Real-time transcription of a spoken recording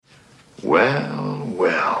Well,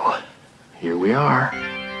 well, here we are.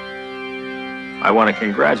 I want to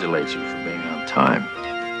congratulate you for being on time.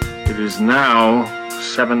 It is now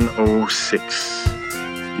 7:06.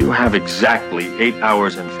 You have exactly 8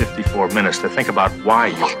 hours and 54 minutes to think about why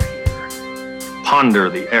you are here. Ponder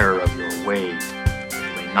the error of your ways. You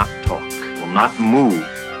may not talk, will not move,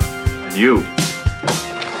 and you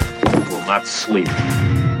will not sleep.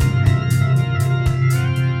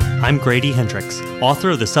 I'm Grady Hendrix,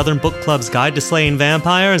 author of the Southern Book Club's Guide to Slaying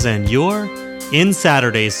Vampires, and you're in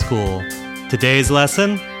Saturday School. Today's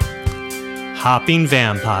lesson: Hopping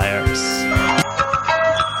Vampires.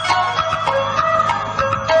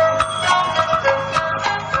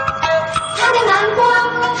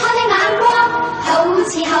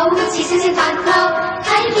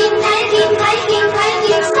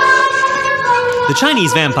 The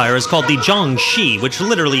Chinese vampire is called the Zhongxi, which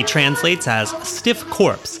literally translates as stiff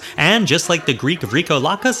corpse. And just like the Greek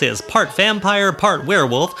Vrikolakas is part vampire, part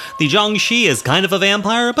werewolf, the Zhongxi is kind of a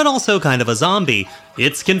vampire, but also kind of a zombie.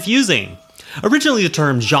 It's confusing. Originally, the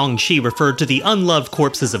term Zhongxi referred to the unloved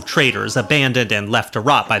corpses of traitors abandoned and left to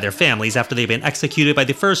rot by their families after they'd been executed by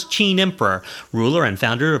the first Qin emperor, ruler and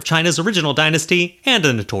founder of China's original dynasty, and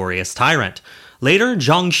a notorious tyrant. Later,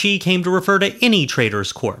 Zhongxi came to refer to any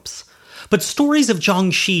traitor's corpse. But stories of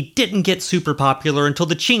Zhongxi didn't get super popular until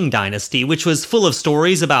the Qing dynasty, which was full of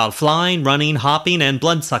stories about flying, running, hopping, and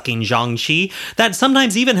blood-sucking Zhongxi that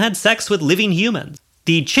sometimes even had sex with living humans.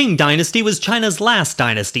 The Qing dynasty was China's last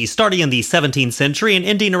dynasty, starting in the 17th century and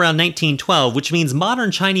ending around 1912, which means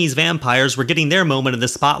modern Chinese vampires were getting their moment in the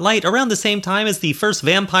spotlight around the same time as the first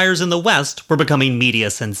vampires in the West were becoming media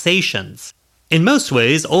sensations. In most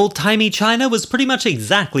ways, old-timey China was pretty much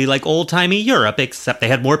exactly like old-timey Europe, except they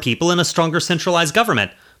had more people and a stronger centralized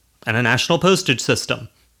government, and a national postage system,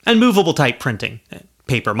 and movable type printing,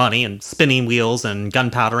 paper money, and spinning wheels, and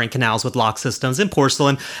gunpowder, and canals with lock systems, and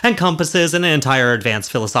porcelain, and compasses, and an entire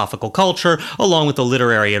advanced philosophical culture, along with the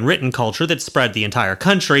literary and written culture that spread the entire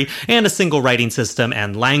country, and a single writing system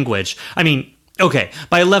and language. Okay,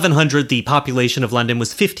 by 1100, the population of London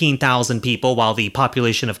was 15,000 people, while the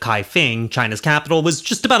population of Kaifeng, China's capital, was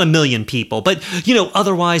just about 1 million people, but,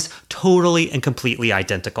 otherwise totally and completely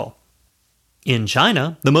identical. In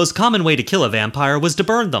China, the most common way to kill a vampire was to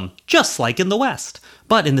burn them, just like in the West.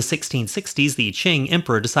 But in the 1660s, the Qing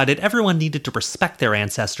emperor decided everyone needed to respect their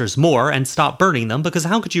ancestors more and stop burning them, because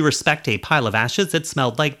how could you respect a pile of ashes that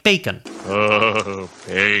smelled like bacon? Oh,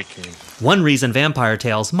 bacon. One reason vampire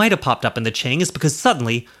tales might have popped up in the Qing is because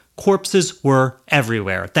suddenly, corpses were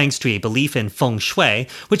everywhere, thanks to a belief in feng shui,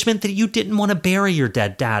 which meant that you didn't want to bury your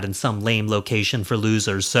dead dad in some lame location for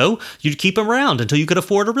losers, so you'd keep him around until you could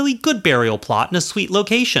afford a really good burial plot in a sweet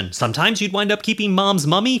location. Sometimes you'd wind up keeping mom's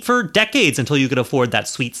mummy for decades until you could afford that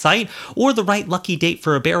sweet site, or the right lucky date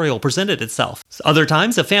for a burial presented itself. Other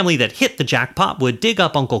times, a family that hit the jackpot would dig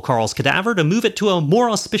up Uncle Carl's cadaver to move it to a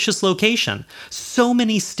more auspicious location. So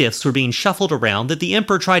many stiffs were being shuffled around that the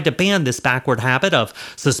emperor tried to ban this backward habit of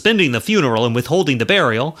suspending the funeral and withholding the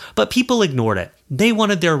burial, but people ignored it. They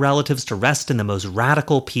wanted their relatives to rest in the most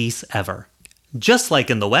radical peace ever. Just like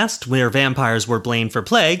in the West, where vampires were blamed for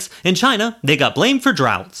plagues, in China, they got blamed for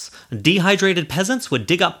droughts. Dehydrated peasants would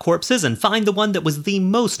dig up corpses and find the one that was the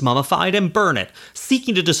most mummified and burn it,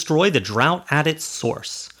 seeking to destroy the drought at its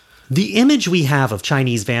source. The image we have of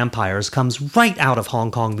Chinese vampires comes right out of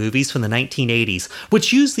Hong Kong movies from the 1980s,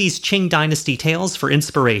 which use these Qing dynasty tales for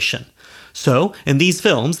inspiration. So, in these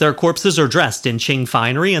films, their corpses are dressed in Qing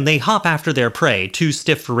finery and they hop after their prey, too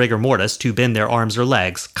stiff for rigor mortis to bend their arms or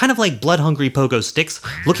legs, kind of like blood-hungry pogo sticks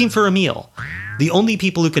looking for a meal. The only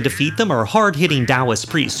people who can defeat them are hard-hitting Taoist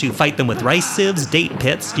priests who fight them with rice sieves, date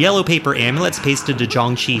pits, yellow paper amulets pasted to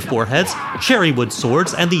Zhongxi foreheads, cherry wood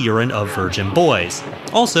swords, and the urine of virgin boys.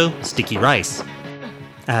 Also, sticky rice.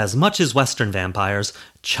 As much as Western vampires,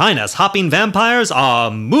 China's hopping vampires are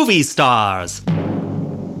movie stars!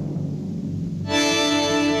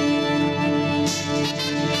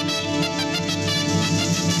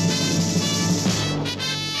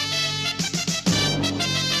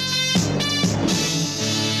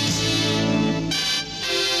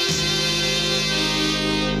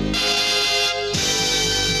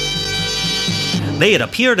 They had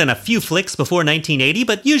appeared in a few flicks before 1980,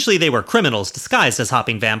 but usually they were criminals disguised as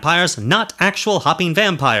hopping vampires, not actual hopping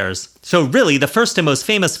vampires. So really, the first and most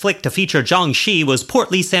famous flick to feature Zhongxi was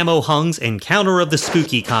Portly Sammo Hung's Encounter of the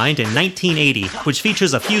Spooky Kind in 1980, which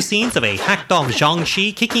features a few scenes of a hacked-off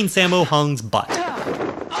Zhongxi kicking Sammo Hung's butt.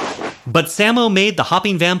 But Sammo made the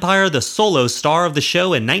hopping vampire the solo star of the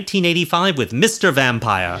show in 1985 with Mr.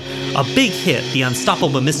 Vampire. A big hit, The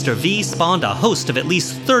Unstoppable Mr. V spawned a host of at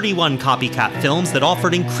least 31 copycat films that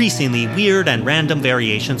offered increasingly weird and random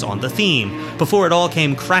variations on the theme, before it all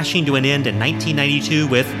came crashing to an end in 1992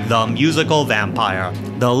 with The Musical Vampire,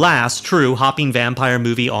 the last true hopping vampire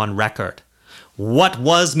movie on record. What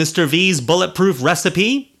was Mr. V's bulletproof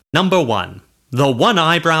recipe? Number 1. The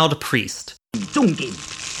one-eyebrowed priest.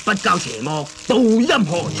 A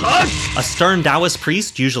stern Taoist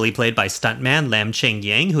priest, usually played by stuntman Lam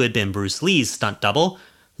Ching-ying, who had been Bruce Lee's stunt double.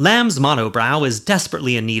 Lam's monobrow is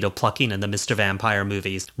desperately in need of plucking in the Mr. Vampire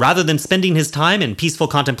movies. Rather than spending his time in peaceful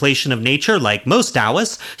contemplation of nature like most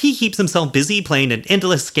Taoists, he keeps himself busy playing an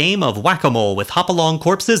endless game of whack-a-mole with hop-along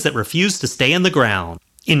corpses that refuse to stay in the ground.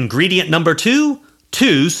 Ingredient number 2,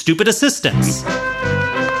 2 stupid assistants.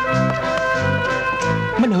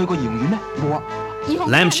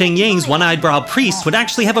 Lam Ching-ying's one-eyed-brow priest would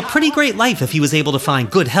actually have a pretty great life if he was able to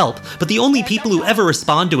find good help, but the only people who ever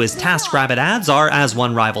respond to his TaskRabbit ads are, as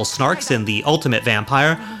one rival snarks in The Ultimate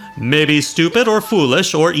Vampire, maybe stupid or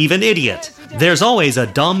foolish or even idiot. There's always a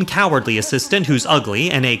dumb, cowardly assistant who's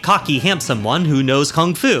ugly and a cocky, handsome one who knows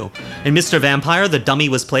kung fu. In Mr. Vampire, the dummy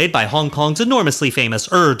was played by Hong Kong's enormously famous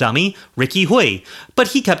dummy, Ricky Hui. But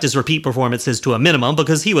he kept his repeat performances to a minimum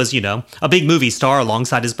because he was, a big movie star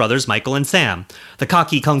alongside his brothers Michael and Sam. The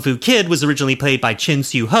cocky kung fu kid was originally played by Chin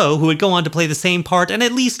Siu Ho, who would go on to play the same part in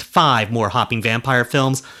at least 5 more hopping vampire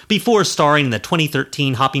films before starring in the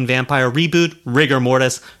 2013 hopping vampire reboot, Rigor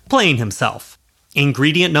Mortis, playing himself.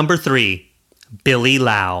 Ingredient number 3. Billy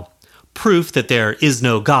Lau. Proof that there is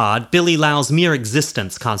no God, Billy Lau's mere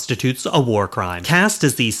existence constitutes a war crime. Cast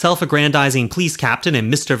as the self-aggrandizing police captain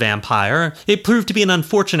in Mr. Vampire, it proved to be an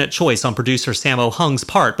unfortunate choice on producer Sammo Hung's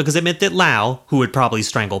part because it meant that Lau, who would probably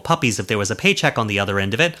strangle puppies if there was a paycheck on the other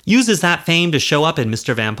end of it, uses that fame to show up in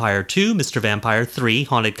Mr. Vampire 2, Mr. Vampire 3,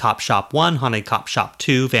 Haunted Cop Shop 1, Haunted Cop Shop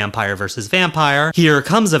 2, Vampire vs. Vampire, Here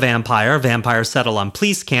Comes a Vampire, Vampire Settle on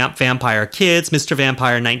Police Camp, Vampire Kids, Mr.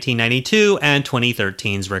 Vampire 1992, and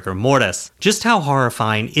 2013's Rigor Mortis. Just how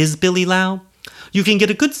horrifying is Billy Lau? You can get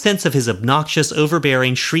a good sense of his obnoxious,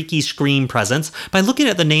 overbearing, shrieky scream presence by looking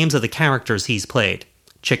at the names of the characters he's played.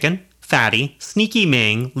 Chicken, Fatty, Sneaky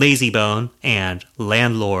Ming, Lazybone, and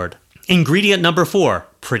Landlord. Ingredient number 4,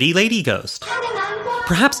 Pretty Lady Ghost.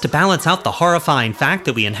 Perhaps to balance out the horrifying fact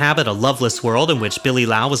that we inhabit a loveless world in which Billy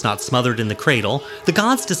Lau was not smothered in the cradle, the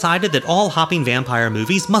gods decided that all hopping vampire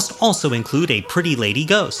movies must also include a pretty lady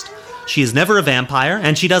ghost. She is never a vampire,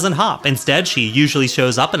 and she doesn't hop. Instead, she usually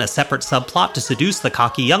shows up in a separate subplot to seduce the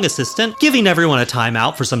cocky young assistant, giving everyone a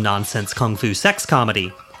timeout for some nonsense kung fu sex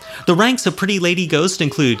comedy. The ranks of Pretty Lady Ghost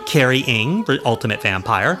include Carrie Ng, Ultimate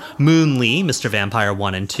Vampire, Moon Lee, Mr. Vampire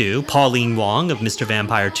 1 and 2, Pauline Wong of Mr.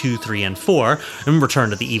 Vampire 2, 3, and 4,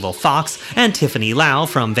 Return of the Evil Fox, and Tiffany Lau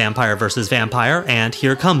from Vampire vs. Vampire and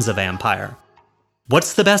Here Comes a Vampire.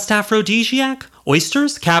 What's the best aphrodisiac?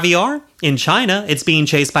 Oysters? Caviar? In China, it's being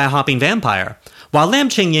chased by a hopping vampire. While Lam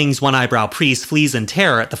Ching-ying's one-eyebrow priest flees in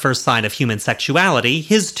terror at the first sign of human sexuality,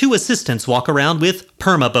 his 2 assistants walk around with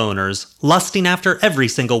perma-boners, lusting after every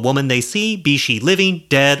single woman they see, be she living,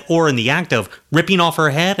 dead, or in the act of ripping off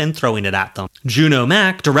her head and throwing it at them. Juno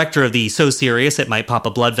Mack, director of the So Serious It Might Pop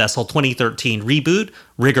a Blood Vessel 2013 reboot,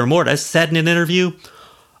 Rigor Mortis, said in an interview,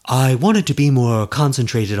 "I wanted to be more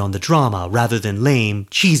concentrated on the drama rather than lame,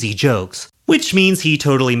 cheesy jokes." Which means he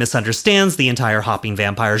totally misunderstands the entire hopping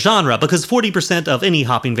vampire genre, because 40% of any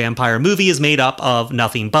hopping vampire movie is made up of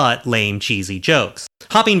nothing but lame, cheesy jokes.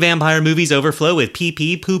 Hopping vampire movies overflow with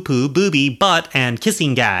pee-pee, poo-poo, booby, butt, and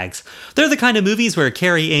kissing gags. They're the kind of movies where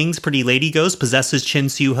Carrie Ng's Pretty Lady Ghost possesses Chin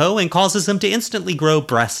Siu Ho and causes him to instantly grow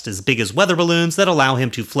breasts as big as weather balloons that allow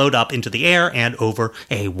him to float up into the air and over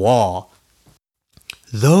a wall.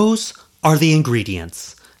 Those are the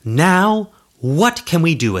ingredients. Now, what can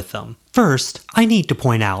we do with them? First, I need to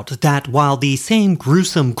point out that while the same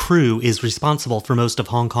gruesome crew is responsible for most of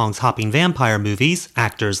Hong Kong's hopping vampire movies,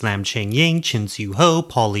 actors Lam Ching-ying, Chin Siu Ho,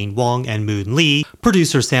 Pauline Wong, and Moon Lee,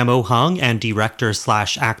 producer Sammo Hung, and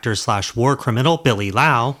director/actor/war criminal Billy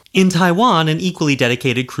Lau, in Taiwan, an equally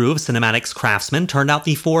dedicated crew of cinematics craftsmen turned out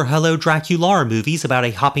the 4 Hello Draculaura movies about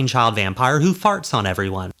a hopping child vampire who farts on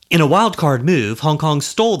everyone. In a wildcard move, Hong Kong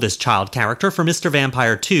stole this child character for Mr.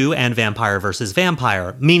 Vampire 2 and Vampire vs.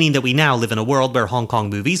 Vampire, meaning that we now live in a world where Hong Kong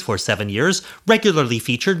movies for 7 years regularly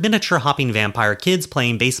featured miniature hopping vampire kids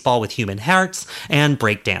playing baseball with human hearts and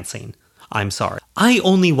breakdancing. I'm sorry. I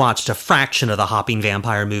only watched a fraction of the hopping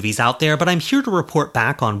vampire movies out there, but I'm here to report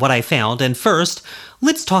back on what I found, and first,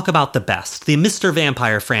 let's talk about the best, the Mr.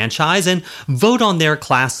 Vampire franchise, and vote on their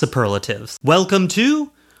class superlatives. Welcome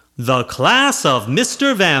to The Class of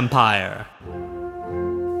Mr. Vampire.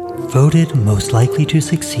 Voted most likely to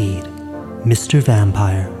succeed, Mr.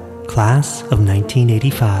 Vampire, Class of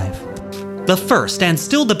 1985. The first and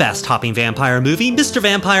still the best hopping vampire movie, Mr.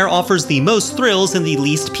 Vampire offers the most thrills and the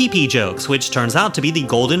least pee-pee jokes, which turns out to be the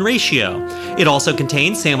golden ratio. It also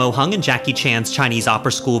contains Sammo Hung and Jackie Chan's Chinese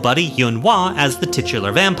opera school buddy Yun Hua as the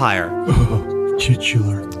titular vampire.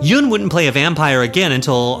 Titular. Yun wouldn't play a vampire again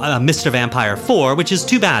until Mr. Vampire 4, which is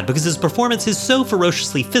too bad because his performance is so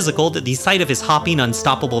ferociously physical that the sight of his hopping,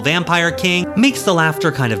 unstoppable vampire king makes the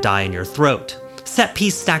laughter kind of die in your throat. Set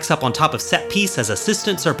piece stacks up on top of set piece as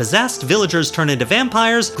assistants are possessed, villagers turn into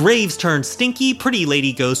vampires, graves turn stinky, pretty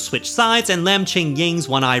lady ghosts switch sides, and Lam Ching Ying's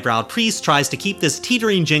one-eyebrowed priest tries to keep this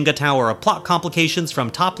teetering Jenga tower of plot complications from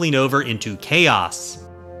toppling over into chaos.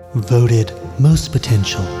 Voted most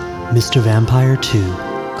potential, Mr. Vampire 2,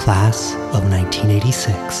 Class of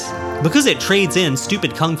 1986. Because it trades in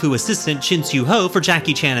stupid kung fu assistant Chin Soo-ho for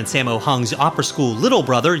Jackie Chan and Sammo Hung's opera school little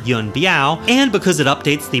brother Yun Biao, and because it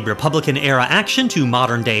updates the Republican-era action to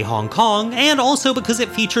modern-day Hong Kong, and also because it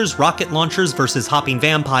features rocket launchers versus hopping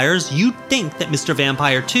vampires, you'd think that Mr.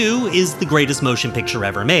 Vampire 2 is the greatest motion picture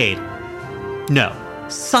ever made. No.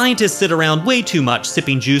 Scientists sit around way too much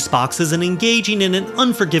sipping juice boxes and engaging in an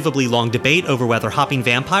unforgivably long debate over whether hopping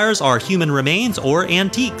vampires are human remains or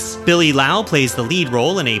antiques. Billy Lau plays the lead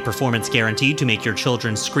role in a performance guaranteed to make your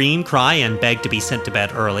children scream, cry, and beg to be sent to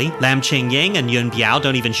bed early. Lam Ching Ying and Yun Biao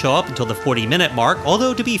don't even show up until the 40-minute mark,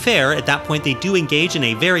 although to be fair, at that point they do engage in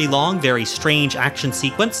a very long, very strange action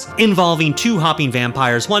sequence involving two hopping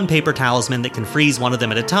vampires, one paper talisman that can freeze one of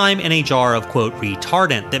them at a time, and a jar of, quote,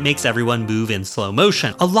 retardant that makes everyone move in slow motion.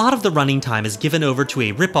 A lot of the running time is given over to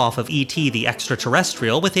a ripoff of E.T. the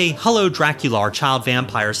Extraterrestrial, with a Hello Dracular child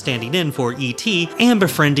vampire standing in for E.T. and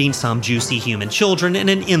befriending some juicy human children in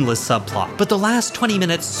an endless subplot. But the last 20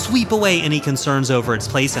 minutes sweep away any concerns over its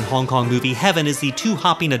place in Hong Kong movie heaven as the two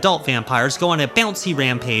hopping adult vampires go on a bouncy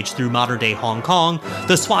rampage through modern-day Hong Kong,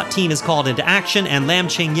 the SWAT team is called into action, and Lam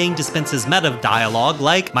Ching Ying dispenses meta dialogue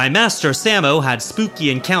like, "My master Sammo had spooky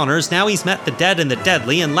encounters, now he's met the dead and the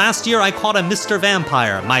deadly, and last year I caught a Mr. Vampire.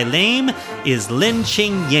 My name is Lin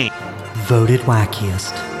Ching Ying." Voted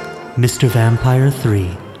wackiest, Mr. Vampire 3,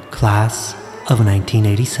 Class of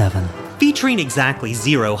 1987. Featuring exactly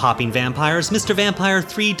 0 hopping vampires, Mr. Vampire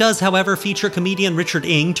 3 does, however, feature comedian Richard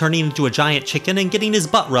Ng turning into a giant chicken and getting his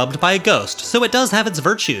butt rubbed by a ghost, so it does have its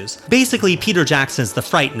virtues. Basically, Peter Jackson's The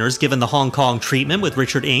Frighteners given the Hong Kong treatment, with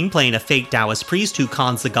Richard Ng playing a fake Taoist priest who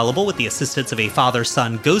cons the gullible with the assistance of a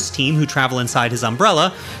father-son ghost team who travel inside his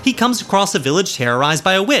umbrella. He comes across a village terrorized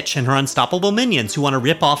by a witch and her unstoppable minions who want to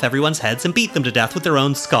rip off everyone's heads and beat them to death with their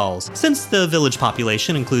own skulls. Since the village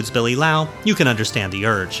population includes Billy Lau, you can understand the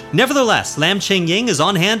urge. Nevertheless, Lam Ching Ying is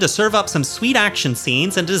on hand to serve up some sweet action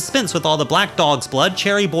scenes and to dispense with all the black dog's blood,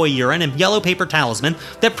 cherry boy urine, and yellow paper talisman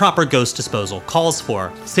that proper ghost disposal calls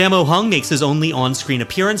for. Sammo Hung makes his only on-screen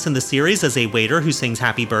appearance in the series as a waiter who sings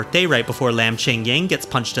happy birthday right before Lam Ching Ying gets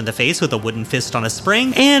punched in the face with a wooden fist on a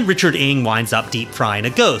spring, and Richard Ng winds up deep frying a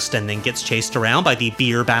ghost and then gets chased around by the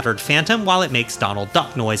beer-battered phantom while it makes Donald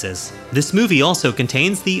Duck noises. This movie also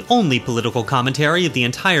contains the only political commentary of the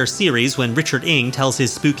entire series when Richard Ng tells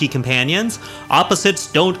his spooky companions, "Opposites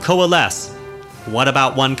don't coalesce." "What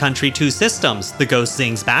about one country, two systems?" the ghost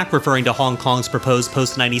sings back, referring to Hong Kong's proposed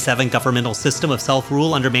post-97 governmental system of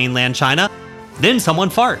self-rule under mainland China. Then someone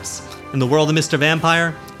farts. In the world of Mr.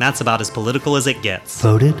 Vampire, that's about as political as it gets.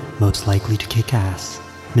 Voted most likely to kick ass,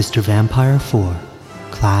 Mr. Vampire 4,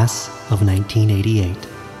 Class of 1988.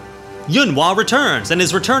 Yun Hua returns, and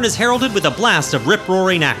his return is heralded with a blast of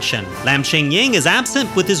rip-roaring action. Lam Ching Ying is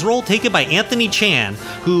absent, with his role taken by Anthony Chan,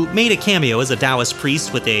 who made a cameo as a Taoist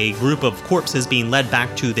priest with a group of corpses being led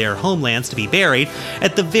back to their homelands to be buried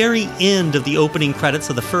at the very end of the opening credits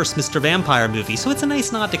of the first Mr. Vampire movie, so it's a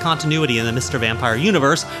nice nod to continuity in the Mr. Vampire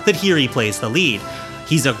universe that here he plays the lead.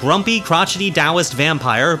 He's a grumpy, crotchety Taoist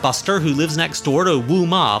vampire buster who lives next door to Wu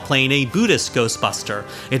Ma, playing a Buddhist ghostbuster.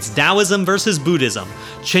 It's Taoism versus Buddhism.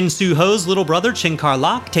 Chin Soo-ho's little brother, Chin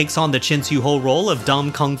Kar-lak, takes on the Chin Soo-ho role of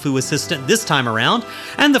dumb kung fu assistant this time around,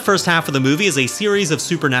 and the first half of the movie is a series of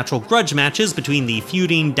supernatural grudge matches between the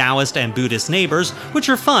feuding Taoist and Buddhist neighbors, which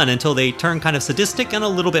are fun until they turn kind of sadistic and a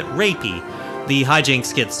little bit rapey. The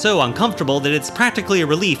hijinks get so uncomfortable that it's practically a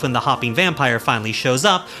relief when the hopping vampire finally shows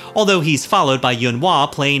up, although he's followed by Yun Hua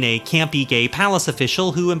playing a campy gay palace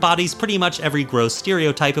official who embodies pretty much every gross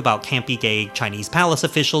stereotype about campy gay Chinese palace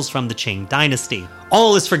officials from the Qing dynasty.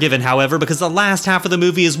 All is forgiven, however, because the last half of the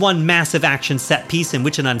movie is one massive action set piece in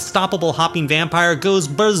which an unstoppable hopping vampire goes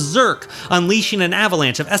berserk, unleashing an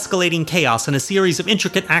avalanche of escalating chaos in a series of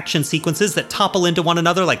intricate action sequences that topple into one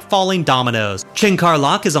another like falling dominoes. Chen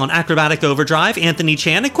Kar-lak is on acrobatic overdrive, Anthony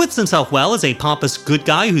Chan acquits himself well as a pompous good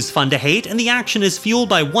guy who's fun to hate, and the action is fueled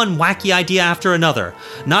by one wacky idea after another.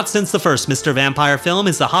 Not since the first Mr. Vampire film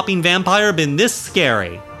has the hopping vampire been this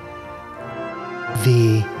scary.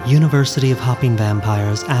 The University of Hopping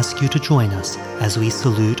Vampires asks you to join us as we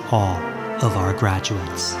salute all of our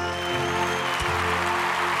graduates.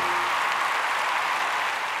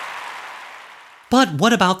 But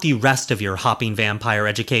what about the rest of your hopping vampire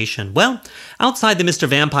education? Well, outside the Mr.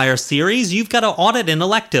 Vampire series, you've got to audit an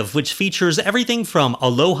elective, which features everything from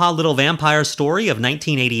Aloha Little Vampire Story of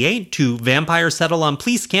 1988 to Vampire Settle on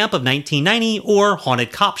Police Camp of 1990 or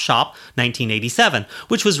Haunted Cop Shop 1987,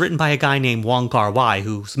 which was written by a guy named Wong Kar-wai,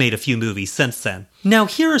 who's made a few movies since then. Now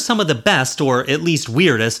here are some of the best, or at least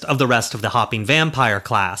weirdest, of the rest of the hopping vampire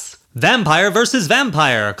class. Vampire vs.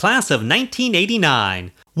 Vampire, class of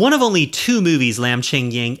 1989. One of only 2 movies Lam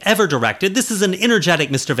Ching-ying ever directed, this is an energetic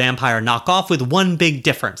Mr. Vampire knockoff with one big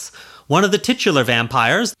difference. One of the titular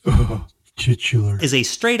vampires is a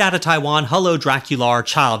straight-outta Taiwan Hello Dracular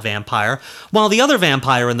child vampire, while the other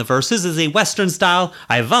vampire in the verses is a Western-style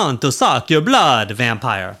I want to suck your blood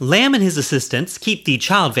vampire. Lam and his assistants keep the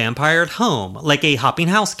child vampire at home, like a hopping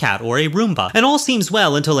house cat or a Roomba, and all seems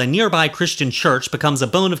well until a nearby Christian church becomes a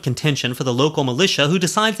bone of contention for the local militia who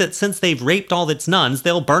decides that since they've raped all its nuns,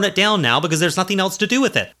 they'll burn it down now because there's nothing else to do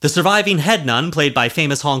with it. The surviving head nun, played by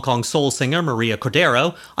famous Hong Kong soul singer Maria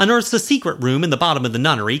Cordero, unearths a secret room in the bottom of the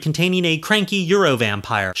nunnery containing a cranky Euro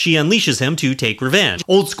vampire. She unleashes him to take revenge.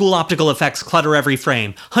 Old school optical effects clutter every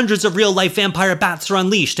frame. Hundreds of real life vampire bats are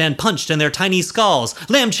unleashed and punched in their tiny skulls.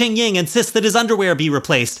 Lam Ching-ying insists that his underwear be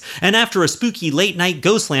replaced, and after a spooky late night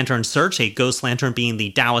ghost lantern search, a ghost lantern being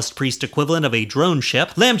the Taoist priest equivalent of a drone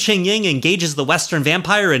ship, Lam Ching-ying engages the Western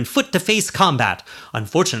vampire in foot-to-face combat.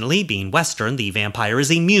 Unfortunately, being Western, the vampire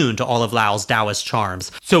is immune to all of Lao's Taoist charms,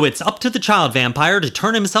 so it's up to the child vampire to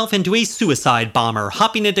turn himself into a suicide bomber,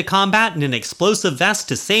 hopping into combat in an explosive vest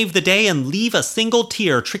to save the day and leave a single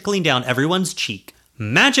tear trickling down everyone's cheek.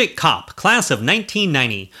 Magic Cop, class of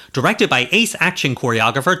 1990. Directed by ace action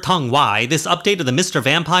choreographer Tong Wai, this update of the Mr.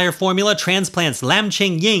 Vampire formula transplants Lam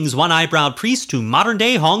Ching-ying's one-eyebrowed priest to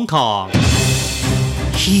modern-day Hong Kong.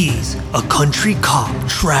 He's a country cop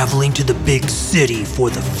traveling to the big city for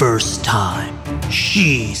the first time.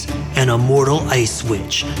 She's an immortal ice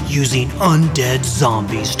witch using undead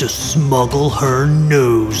zombies to smuggle her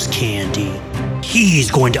nose candy.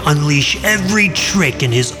 He's going to unleash every trick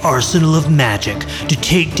in his arsenal of magic to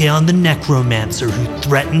take down the necromancer who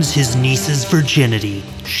threatens his niece's virginity.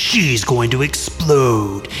 She's going to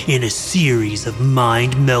explode in a series of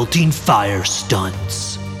mind-melting fire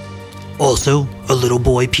stunts. Also, a little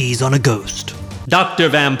boy pees on a ghost. Dr.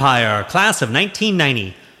 Vampire, class of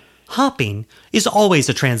 1990. Hopping is always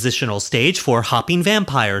a transitional stage for hopping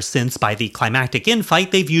vampires, since by the climactic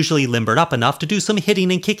infight they've usually limbered up enough to do some hitting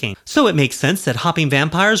and kicking. So it makes sense that hopping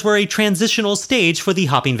vampires were a transitional stage for the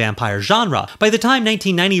hopping vampire genre. By the time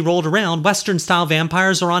 1990 rolled around, Western-style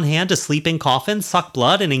vampires are on hand to sleep in coffins, suck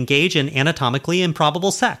blood, and engage in anatomically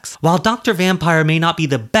improbable sex. While Dr. Vampire may not be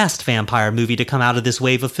the best vampire movie to come out of this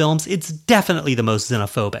wave of films, it's definitely the most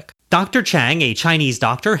xenophobic. Dr. Chang, a Chinese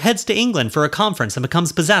doctor, heads to England for a conference and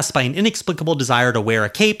becomes possessed by an inexplicable desire to wear a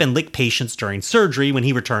cape and lick patients during surgery when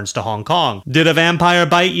he returns to Hong Kong. "Did a vampire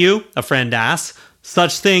bite you?" a friend asks.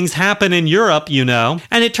 "Such things happen in Europe, you know."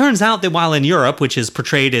 And it turns out that while in Europe, which is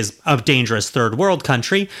portrayed as a dangerous third world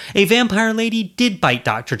country, a vampire lady did bite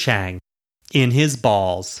Dr. Chang. In his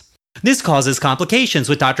balls. This causes complications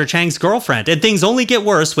with Dr. Chang's girlfriend, and things only get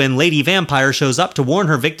worse when Lady Vampire shows up to warn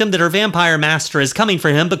her victim that her vampire master is coming for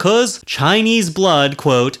him because Chinese blood,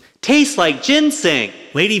 quote, tastes like ginseng.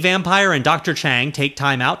 Lady Vampire and Dr. Chang take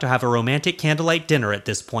time out to have a romantic candlelight dinner at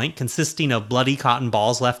this point, consisting of bloody cotton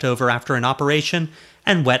balls left over after an operation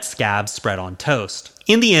and wet scabs spread on toast.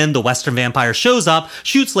 In the end, the Western vampire shows up,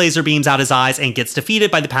 shoots laser beams out his eyes, and gets defeated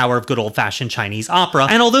by the power of good old-fashioned Chinese opera.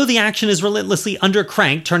 And although the action is relentlessly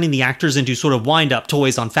undercranked, turning the actors into sort of wind-up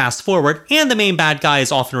toys on fast forward, and the main bad guy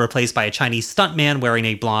is often replaced by a Chinese stuntman wearing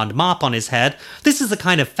a blonde mop on his head, this is the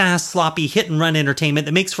kind of fast, sloppy, hit-and-run entertainment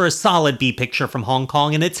that makes for a solid B-picture from Hong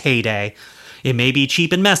Kong in its heyday. It may be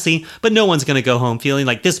cheap and messy, but no one's going to go home feeling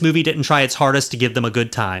like this movie didn't try its hardest to give them a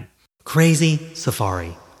good time. Crazy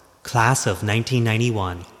Safari, class of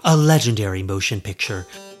 1991, a legendary motion picture.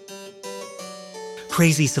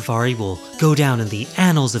 Crazy Safari will go down in the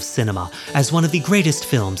annals of cinema as one of the greatest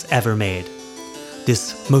films ever made.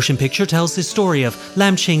 This motion picture tells the story of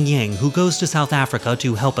Lam Ching Ying, who goes to South Africa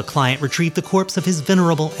to help a client retrieve the corpse of his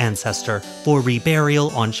venerable ancestor for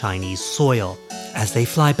reburial on Chinese soil. As they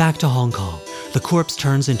fly back to Hong Kong, the corpse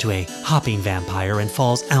turns into a hopping vampire and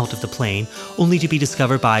falls out of the plane, only to be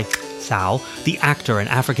discovered by Cao, the actor and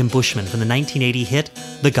African bushman from the 1980 hit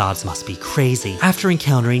The Gods Must Be Crazy. After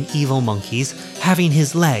encountering evil monkeys, having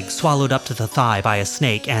his leg swallowed up to the thigh by a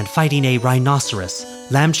snake, and fighting a rhinoceros,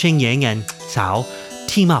 Lam Ching Ying and Cao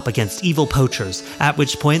team up against evil poachers, at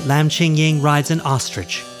which point Lam Ching Ying rides an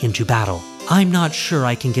ostrich into battle. I'm not sure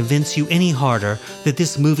I can convince you any harder that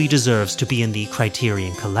this movie deserves to be in the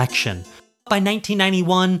Criterion Collection. By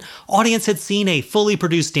 1991, audience had seen a fully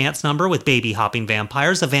produced dance number with baby hopping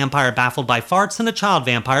vampires, a vampire baffled by farts, and a child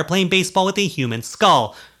vampire playing baseball with a human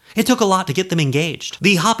skull. It took a lot to get them engaged.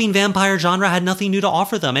 The hopping vampire genre had nothing new to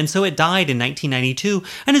offer them, and so it died in 1992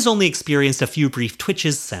 and has only experienced a few brief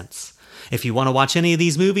twitches since. If you want to watch any of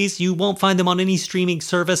these movies, you won't find them on any streaming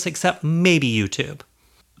service except maybe YouTube.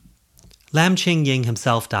 Lam Ching Ying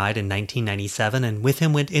himself died in 1997, and with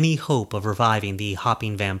him went any hope of reviving the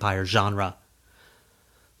hopping vampire genre.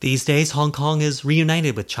 These days, Hong Kong is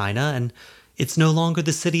reunited with China, and it's no longer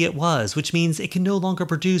the city it was, which means it can no longer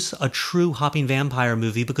produce a true hopping vampire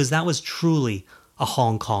movie because that was truly a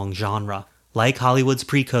Hong Kong genre. Like Hollywood's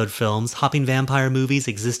pre-code films, hopping vampire movies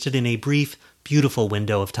existed in a brief, beautiful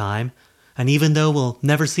window of time, and even though we'll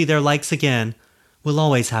never see their likes again, we'll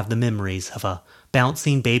always have the memories of a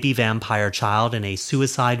bouncing baby vampire child in a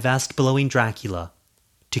suicide vest blowing Dracula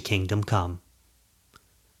to Kingdom Come.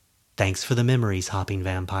 Thanks for the memories, hopping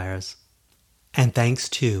vampires. And thanks,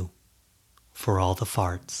 too, for all the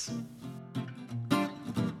farts.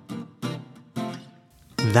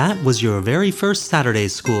 That was your very first Saturday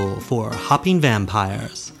school for Hopping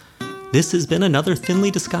Vampires. This has been another thinly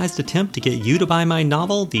disguised attempt to get you to buy my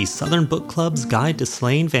novel, The Southern Book Club's Guide to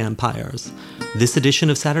Slaying Vampires. This edition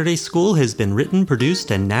of Saturday School has been written,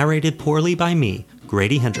 produced, and narrated poorly by me,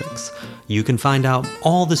 Grady Hendrix. You can find out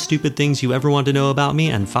all the stupid things you ever want to know about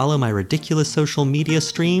me and follow my ridiculous social media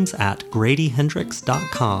streams at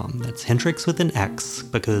GradyHendrix.com. That's Hendrix with an X,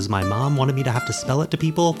 because my mom wanted me to have to spell it to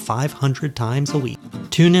people 500 times a week.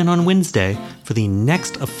 Tune in on Wednesday for the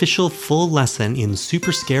next official full lesson in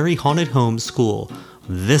Super Scary Haunted Home School.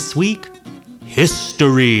 This week,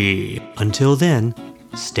 history. Until then,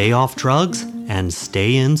 stay off drugs and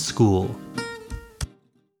stay in school.